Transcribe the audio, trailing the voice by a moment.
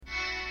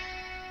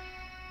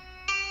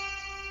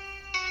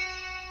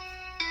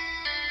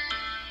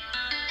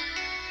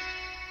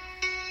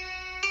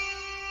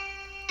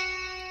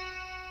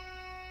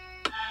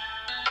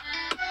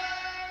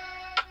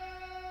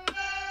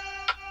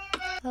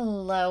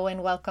Hello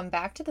and welcome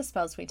back to the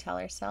Spells We Tell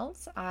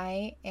Ourselves.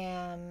 I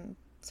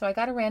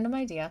got a random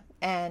idea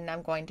and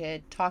I'm going to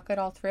talk it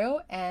all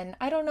through, and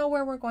I don't know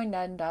where we're going to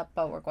end up,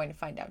 but we're going to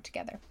find out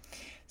together.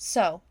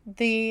 So,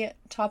 the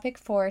topic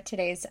for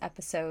today's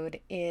episode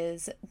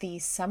is the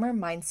summer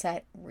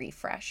mindset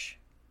refresh.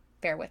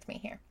 Bear with me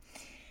here.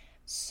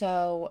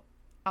 So,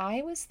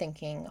 I was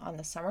thinking on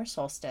the summer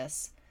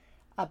solstice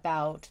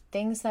about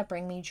things that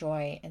bring me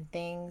joy and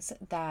things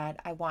that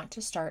I want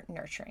to start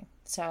nurturing.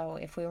 So,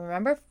 if we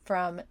remember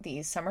from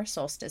the summer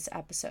solstice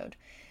episode,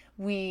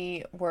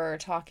 we were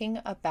talking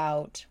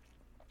about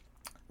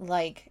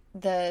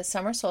the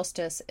summer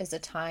solstice is a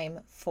time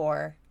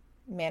for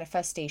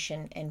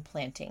manifestation and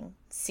planting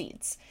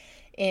seeds.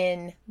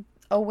 In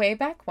way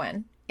back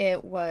when,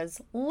 it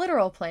was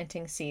literal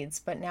planting seeds,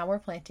 but now we're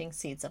planting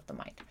seeds of the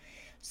mind.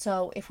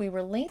 So, if we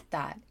relate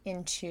that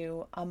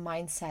into a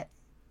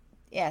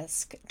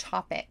mindset-esque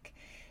topic,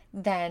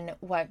 then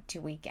what do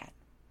we get?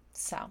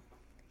 So,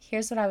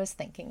 here's what I was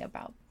thinking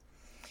about.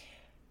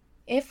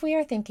 If we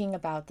are thinking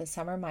about the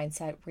summer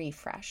mindset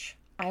refresh,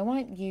 I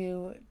want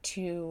you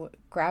to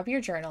grab your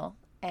journal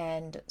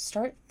and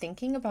start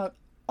thinking about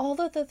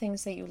all of the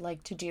things that you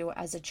liked to do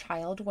as a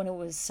child when it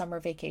was summer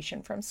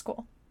vacation from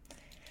school.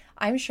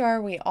 I'm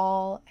sure we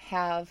all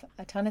have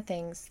a ton of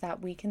things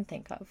that we can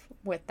think of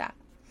with that.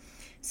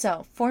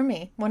 So for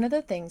me, one of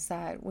the things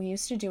that we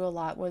used to do a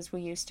lot was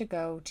we used to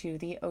go to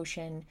the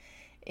ocean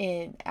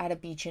at a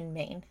beach in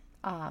Maine.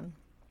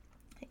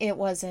 It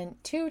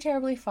wasn't too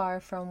terribly far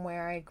from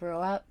where I grew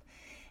up,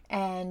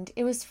 and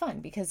it was fun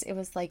because it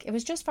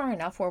was just far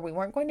enough where we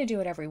weren't going to do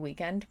it every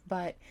weekend,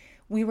 but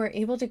we were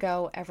able to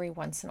go every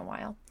once in a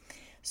while.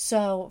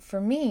 So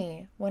for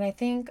me, when I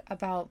think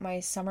about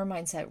my summer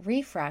mindset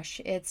refresh,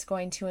 it's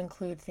going to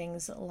include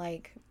things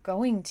like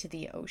going to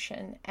the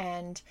ocean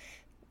and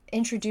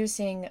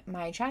introducing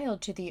my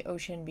child to the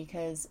ocean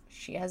because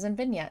she hasn't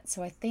been yet.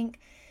 So I think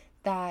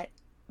that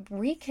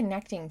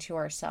reconnecting to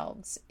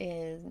ourselves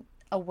is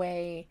a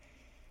way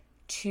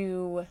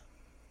to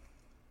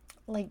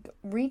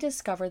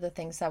rediscover the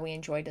things that we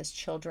enjoyed as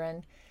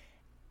children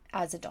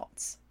as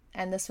adults.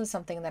 And this was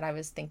something that I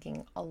was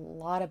thinking a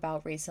lot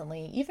about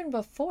recently, even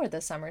before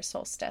the summer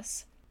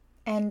solstice.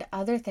 And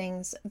other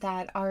things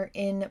that are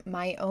in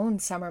my own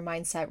summer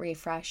mindset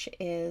refresh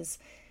is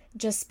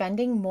just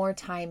spending more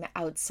time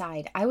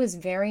outside. I was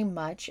very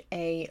much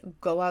a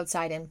go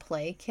outside and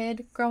play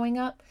kid growing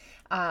up.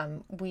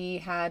 We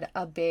had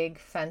a big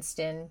fenced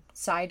in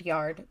side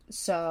yard.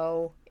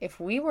 So if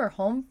we were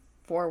home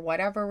for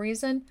whatever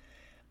reason,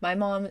 my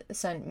mom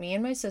sent me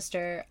and my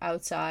sister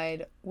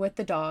outside with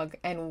the dog,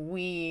 and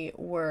we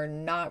were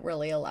not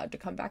really allowed to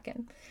come back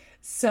in.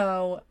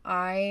 So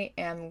I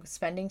am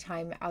spending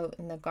time out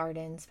in the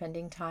garden,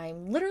 spending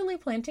time literally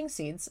planting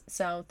seeds.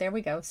 So there we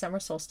go, summer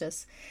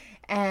solstice.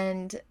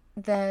 And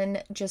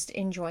then just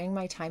enjoying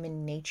my time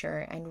in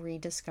nature and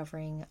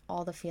rediscovering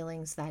all the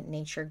feelings that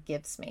nature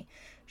gives me.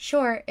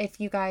 Sure, if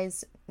you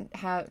guys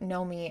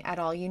know me at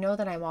all, you know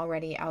that I'm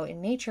already out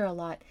in nature a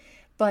lot.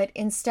 But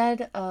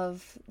instead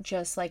of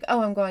just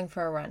I'm going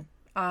for a run,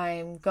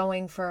 I'm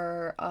going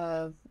for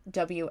a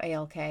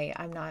walk.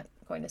 I'm not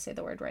going to say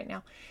the word right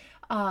now.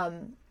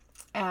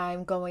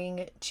 I'm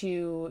going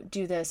to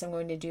do this, I'm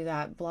going to do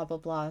that, blah, blah,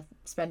 blah,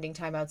 spending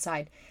time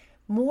outside.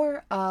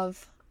 More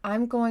of,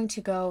 I'm going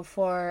to go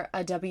for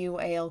a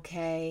walk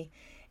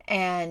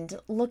and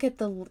look at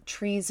the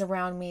trees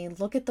around me,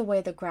 look at the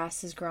way the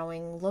grass is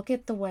growing, look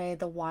at the way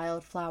the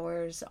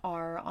wildflowers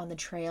are on the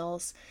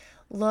trails,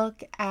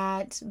 look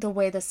at the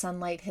way the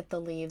sunlight hit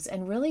the leaves,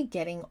 and really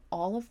getting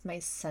all of my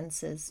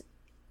senses.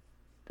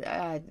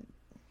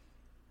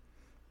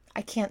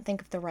 I can't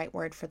think of the right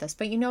word for this,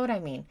 but you know what I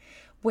mean,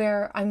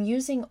 where I'm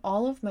using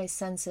all of my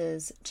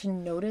senses to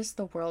notice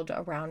the world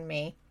around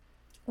me.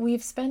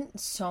 We've spent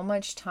so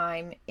much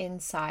time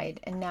inside,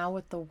 and now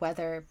with the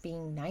weather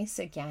being nice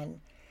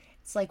again,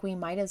 it's like we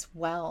might as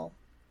well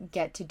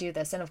get to do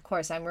this. And of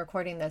course, I'm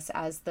recording this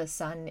as the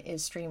sun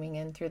is streaming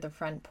in through the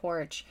front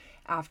porch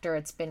after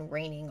it's been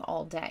raining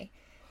all day.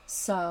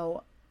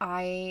 So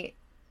I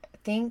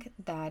think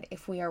that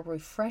if we are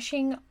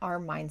refreshing our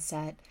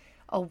mindset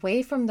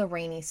away from the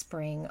rainy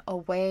spring,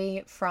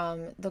 away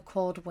from the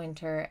cold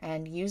winter,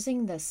 and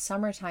using this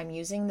summertime,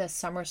 using this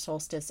summer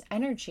solstice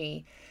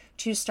energy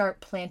to start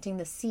planting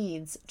the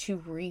seeds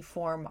to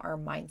reform our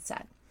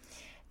mindset.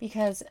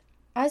 Because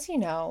as you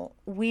know,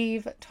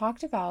 we've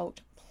talked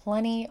about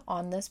plenty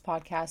on this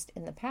podcast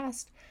in the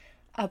past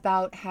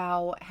about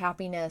how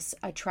happiness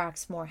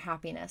attracts more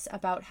happiness,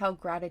 about how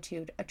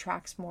gratitude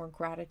attracts more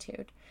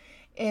gratitude.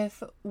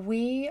 If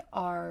we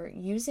are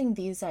using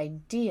these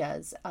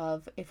ideas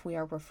of if we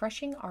are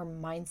refreshing our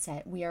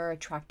mindset, we are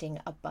attracting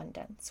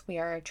abundance, we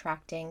are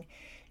attracting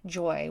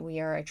joy,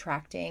 we are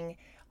attracting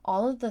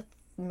all of the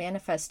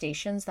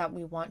manifestations that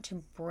we want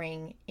to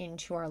bring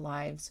into our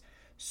lives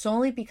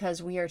solely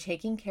because we are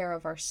taking care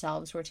of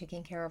ourselves, we're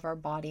taking care of our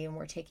body, and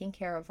we're taking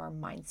care of our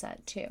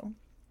mindset too.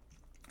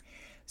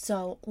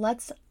 So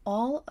let's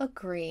all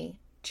agree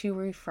to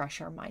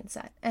refresh our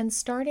mindset. And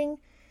starting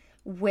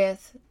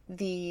with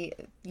the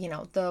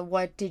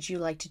what did you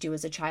like to do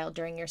as a child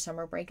during your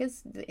summer break.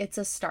 It's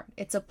a start.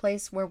 It's a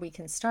place where we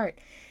can start.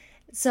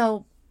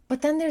 So,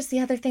 but then there's the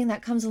other thing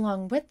that comes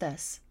along with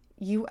this.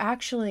 You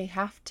actually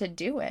have to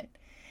do it.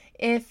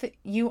 If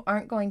you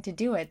aren't going to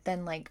do it,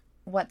 then like,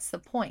 what's the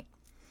point?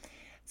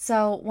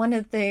 So, one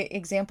of the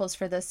examples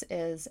for this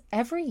is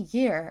every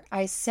year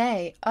I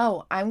say,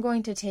 oh, I'm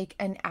going to take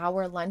an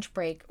hour lunch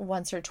break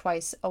once or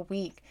twice a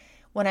week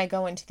when I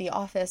go into the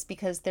office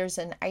because there's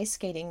an ice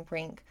skating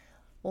rink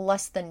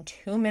less than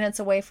 2 minutes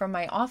away from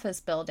my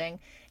office building,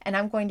 and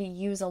I'm going to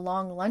use a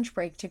long lunch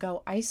break to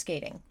go ice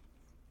skating.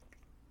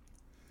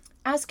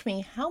 Ask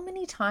me how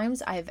many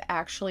times I've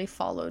actually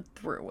followed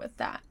through with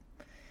that.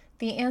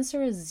 The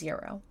answer is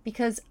 0,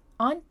 because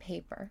on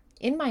paper,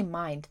 in my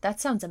mind,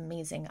 that sounds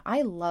amazing.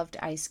 I loved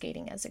ice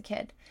skating as a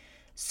kid.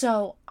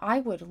 So I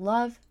would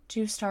love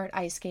to start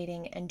ice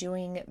skating and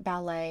doing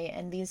ballet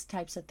and these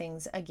types of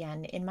things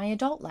again in my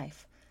adult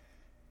life.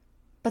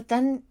 But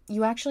then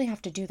you actually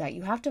have to do that.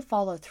 You have to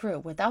follow through.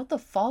 Without the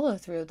follow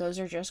through, those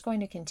are just going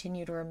to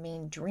continue to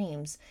remain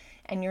dreams,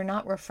 and you're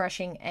not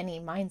refreshing any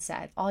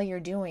mindset. All you're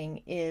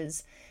doing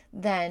is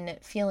then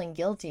feeling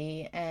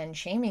guilty and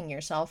shaming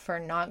yourself for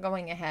not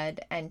going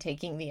ahead and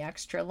taking the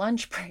extra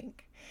lunch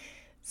break.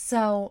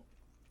 So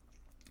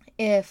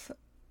if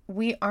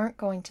we aren't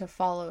going to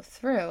follow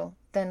through,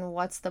 then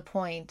what's the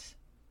point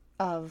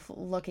of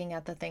looking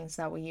at the things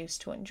that we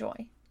used to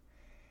enjoy?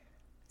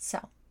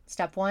 So,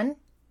 step 1,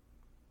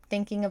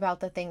 thinking about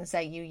the things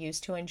that you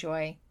used to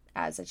enjoy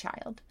as a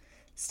child.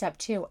 Step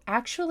 2,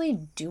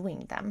 actually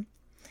doing them.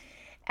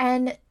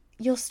 And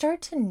you'll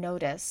start to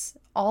notice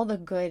all the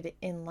good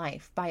in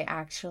life by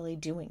actually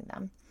doing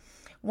them.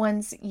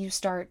 Once you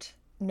start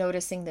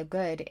noticing the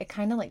good, it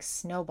kind of like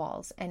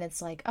snowballs, and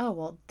it's like, oh,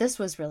 well, this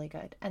was really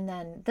good, and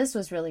then this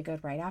was really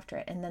good right after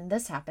it, and then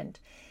this happened.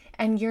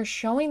 And you're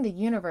showing the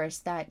universe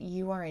that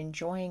you are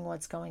enjoying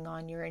what's going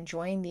on. You're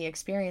enjoying the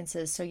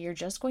experiences. So you're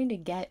just going to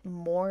get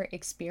more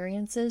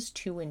experiences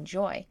to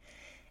enjoy.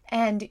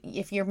 And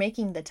if you're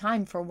making the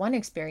time for one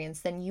experience,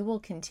 then you will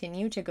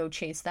continue to go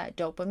chase that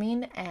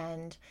dopamine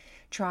and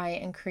try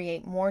and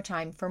create more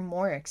time for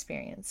more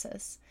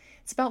experiences.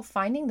 It's about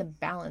finding the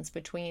balance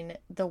between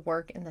the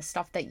work and the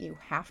stuff that you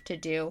have to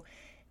do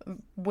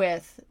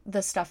with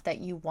the stuff that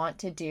you want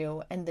to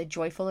do and the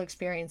joyful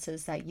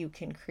experiences that you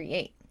can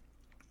create.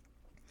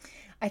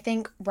 I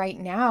think right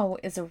now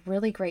is a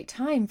really great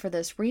time for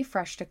this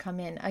refresh to come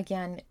in.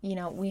 Again,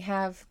 we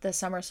have the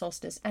summer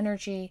solstice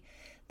energy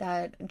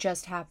that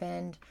just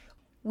happened.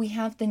 We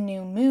have the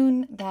new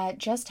moon that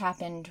just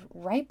happened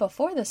right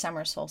before the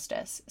summer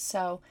solstice.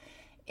 So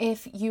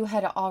if you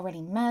had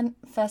already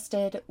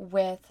manifested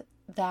with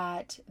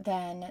that,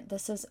 then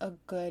this is a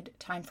good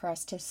time for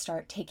us to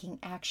start taking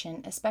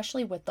action,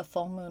 especially with the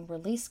full moon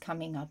release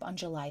coming up on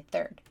July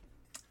 3rd.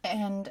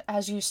 And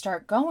as you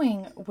start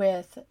going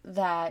with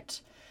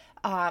that,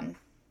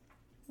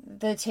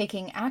 the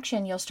taking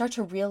action, you'll start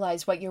to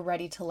realize what you're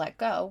ready to let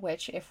go,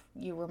 which, if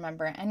you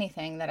remember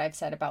anything that I've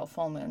said about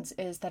full moons,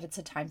 is that it's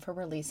a time for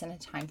release and a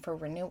time for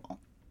renewal.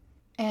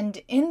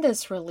 And in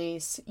this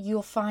release,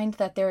 you'll find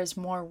that there is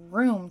more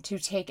room to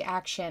take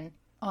action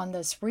on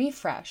this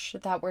refresh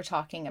that we're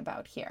talking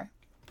about here.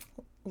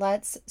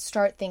 Let's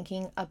start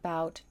thinking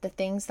about the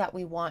things that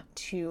we want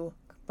to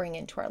bring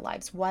into our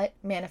lives. What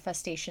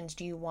manifestations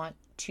do you want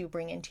to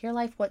bring into your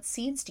life? What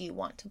seeds do you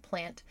want to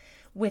plant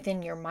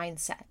within your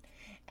mindset?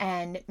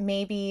 And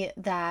maybe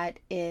that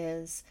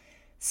is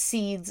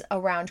seeds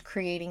around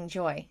creating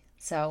joy.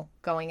 So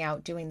going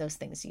out, doing those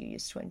things you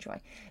used to enjoy.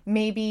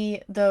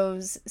 Maybe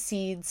those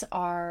seeds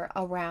are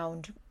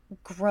around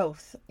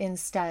growth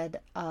instead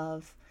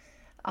of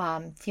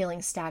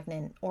feeling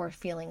stagnant or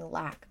feeling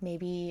lack.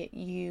 Maybe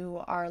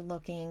you are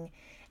looking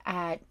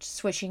at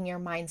switching your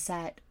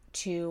mindset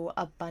to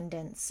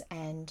abundance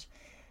and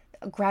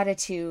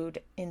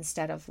gratitude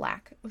instead of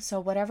lack.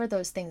 So whatever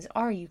those things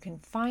are, you can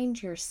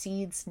find your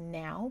seeds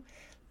now.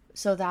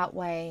 So that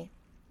way,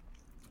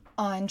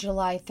 on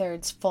July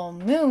 3rd's full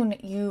moon,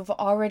 you've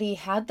already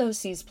had those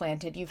seeds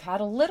planted. You've had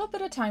a little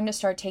bit of time to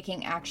start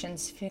taking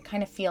actions to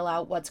kind of feel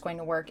out what's going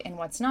to work and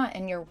what's not,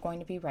 and you're going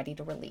to be ready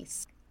to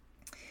release.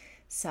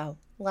 So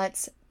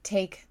let's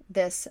take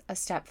this a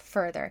step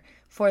further.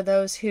 For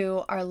those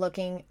who are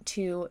looking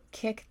to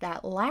kick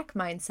that lack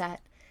mindset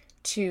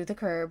to the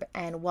curb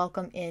and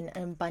welcome in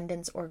an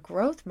abundance or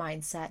growth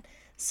mindset,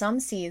 some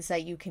seeds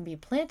that you can be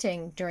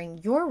planting during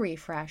your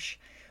refresh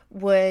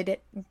would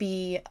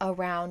be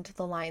around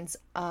the lines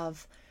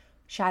of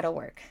shadow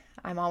work.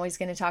 I'm always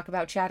going to talk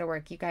about shadow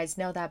work. You guys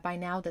know that by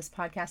now. This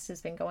podcast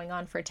has been going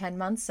on for 10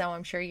 months, so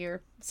I'm sure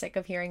you're sick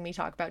of hearing me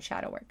talk about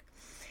shadow work.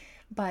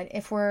 But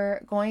if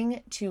we're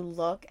going to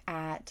look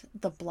at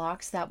the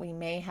blocks that we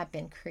may have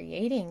been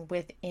creating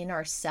within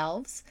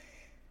ourselves,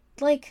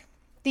 like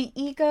the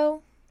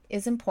ego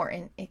is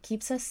important. It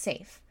keeps us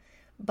safe.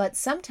 But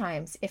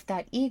sometimes if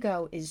that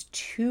ego is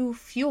too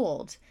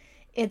fueled,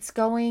 it's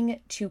going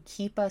to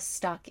keep us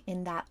stuck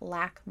in that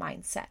lack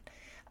mindset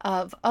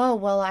of, oh,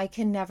 well, I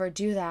can never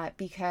do that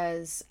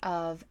because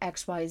of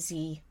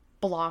XYZ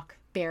block,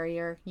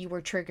 barrier, you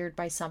were triggered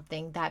by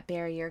something, that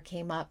barrier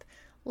came up,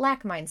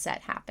 lack mindset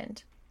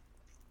happened.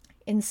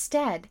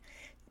 Instead,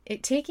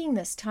 taking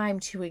this time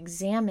to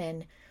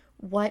examine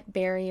what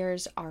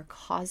barriers are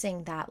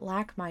causing that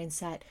lack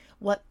mindset,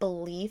 what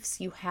beliefs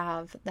you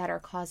have that are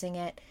causing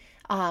it,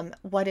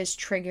 what is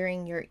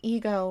triggering your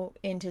ego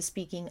into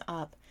speaking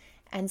up,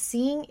 and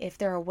seeing if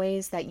there are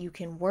ways that you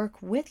can work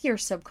with your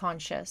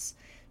subconscious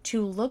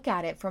to look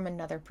at it from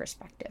another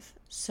perspective.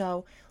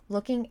 So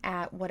looking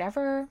at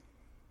whatever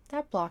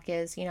that block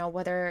is,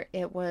 whether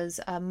it was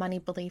a money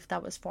belief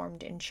that was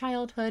formed in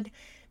childhood,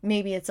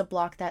 maybe it's a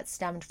block that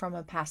stemmed from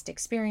a past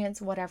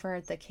experience,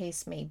 whatever the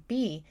case may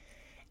be,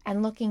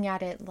 and looking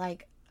at it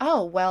like,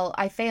 oh, well,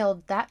 I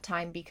failed that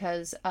time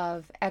because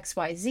of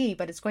XYZ,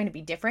 but it's going to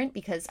be different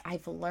because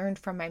I've learned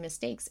from my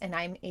mistakes and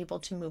I'm able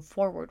to move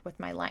forward with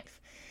my life.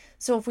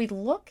 So if we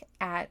look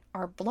at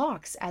our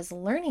blocks as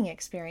learning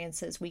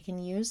experiences, we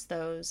can use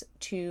those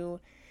to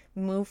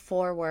move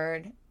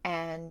forward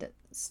and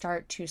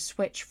start to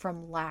switch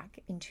from lack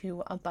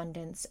into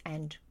abundance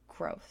and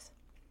growth.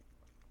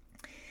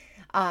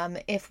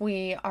 If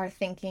we are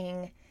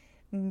thinking,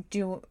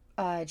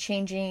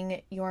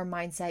 changing your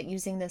mindset,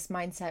 using this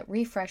mindset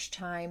refresh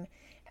time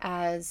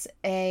as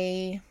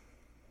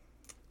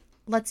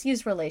let's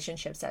use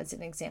relationships as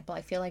an example.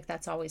 I feel like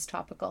that's always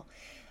topical.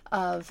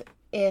 Of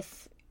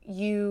if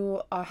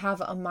you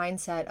have a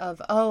mindset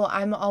of, oh,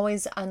 I'm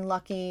always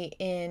unlucky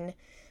in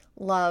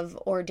love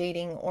or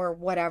dating or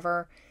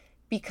whatever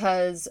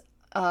because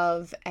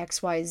of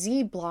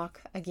XYZ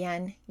block,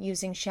 again,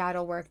 using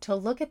shadow work to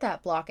look at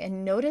that block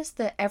and notice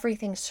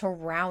everything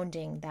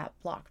surrounding that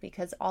block,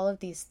 because all of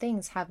these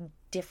things have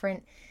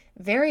different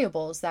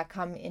variables that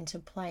come into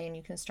play, and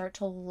you can start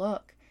to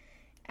look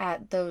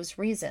at those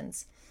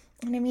reasons.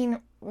 And I mean,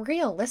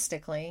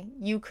 realistically,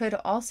 you could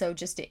also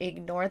just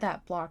ignore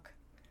that block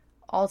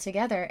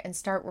altogether and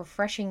start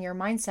refreshing your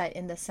mindset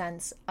in the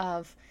sense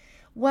of,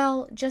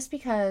 well, just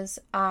because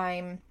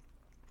I'm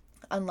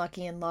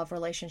unlucky in love,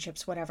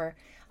 relationships, whatever,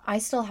 I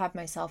still have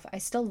myself. I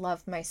still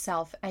love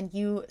myself. And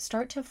you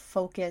start to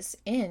focus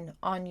in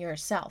on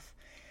yourself,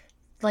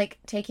 like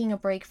taking a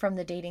break from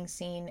the dating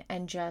scene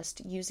and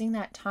just using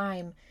that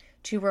time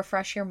to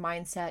refresh your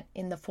mindset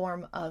in the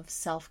form of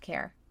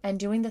self-care and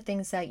doing the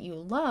things that you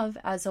love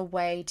as a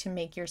way to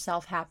make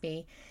yourself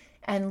happy,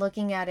 and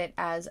looking at it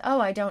as,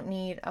 oh, I don't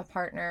need a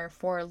partner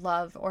for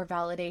love or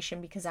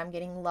validation because I'm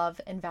getting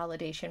love and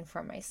validation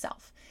from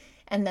myself.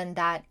 And then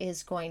that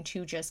is going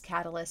to just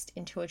catalyst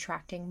into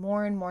attracting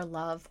more and more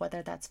love,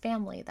 whether that's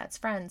family, that's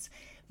friends.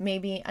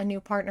 Maybe a new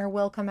partner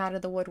will come out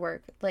of the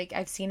woodwork. Like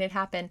I've seen it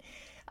happen,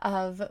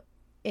 of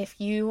if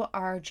you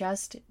are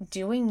just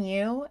doing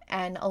you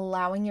and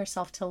allowing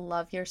yourself to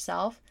love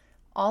yourself,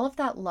 all of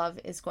that love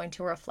is going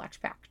to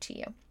reflect back to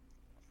you.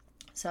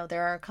 So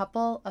there are a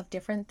couple of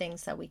different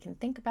things that we can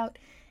think about,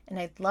 and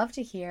I'd love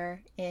to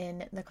hear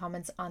in the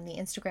comments on the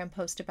Instagram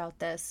post about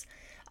this,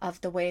 of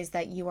the ways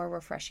that you are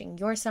refreshing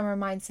your summer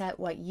mindset,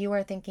 what you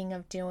are thinking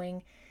of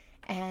doing,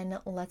 and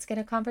let's get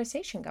a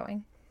conversation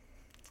going.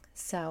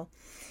 So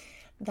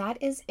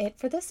that is it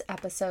for this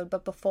episode.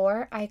 But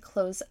before I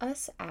close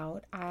us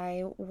out,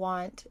 I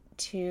want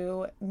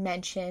to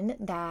mention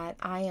that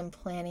I am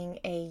planning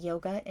a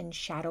yoga and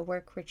shadow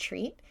work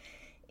retreat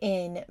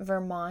in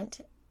Vermont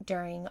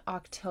during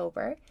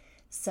October.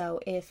 So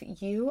if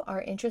you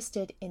are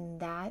interested in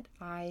that,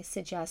 I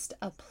suggest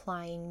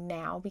applying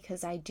now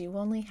because I do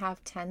only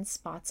have 10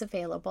 spots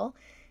available.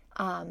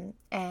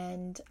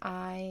 And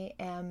I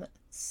am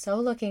so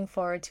looking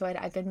forward to it.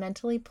 I've been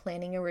mentally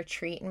planning a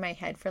retreat in my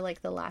head for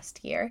like the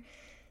last year.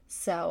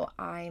 So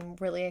I'm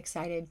really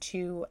excited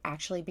to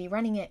actually be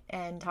running it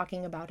and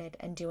talking about it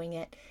and doing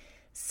it.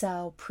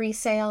 So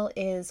pre-sale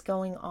is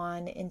going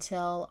on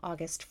until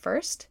August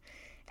 1st.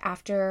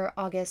 After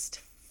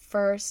August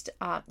 1st,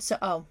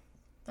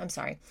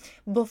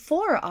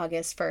 before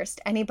August 1st,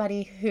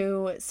 anybody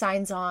who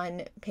signs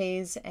on,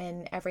 pays,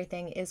 and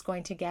everything is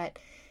going to get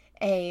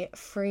a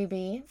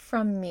freebie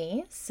from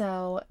me.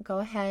 So go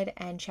ahead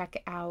and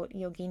check out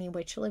Yogini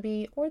Witch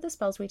Libby or the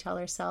Spells We Tell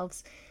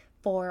Ourselves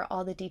for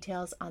all the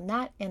details on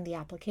that and the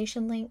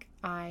application link.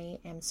 I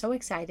am so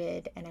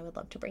excited and I would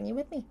love to bring you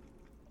with me.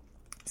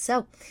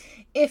 So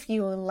if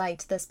you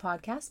liked this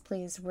podcast,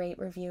 please rate,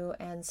 review,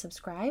 and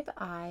subscribe.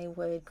 I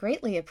would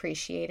greatly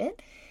appreciate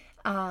it.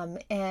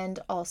 And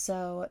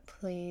also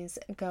please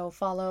go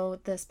follow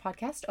this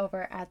podcast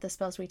over at the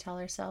Spells We Tell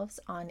Ourselves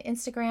on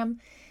Instagram.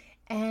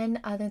 And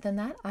other than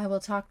that, I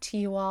will talk to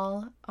you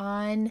all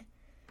on,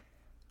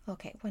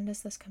 when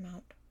does this come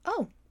out?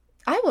 Oh,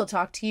 I will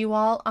talk to you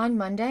all on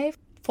Monday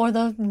for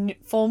the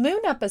full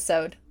moon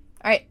episode.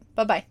 All right.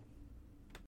 Bye-bye.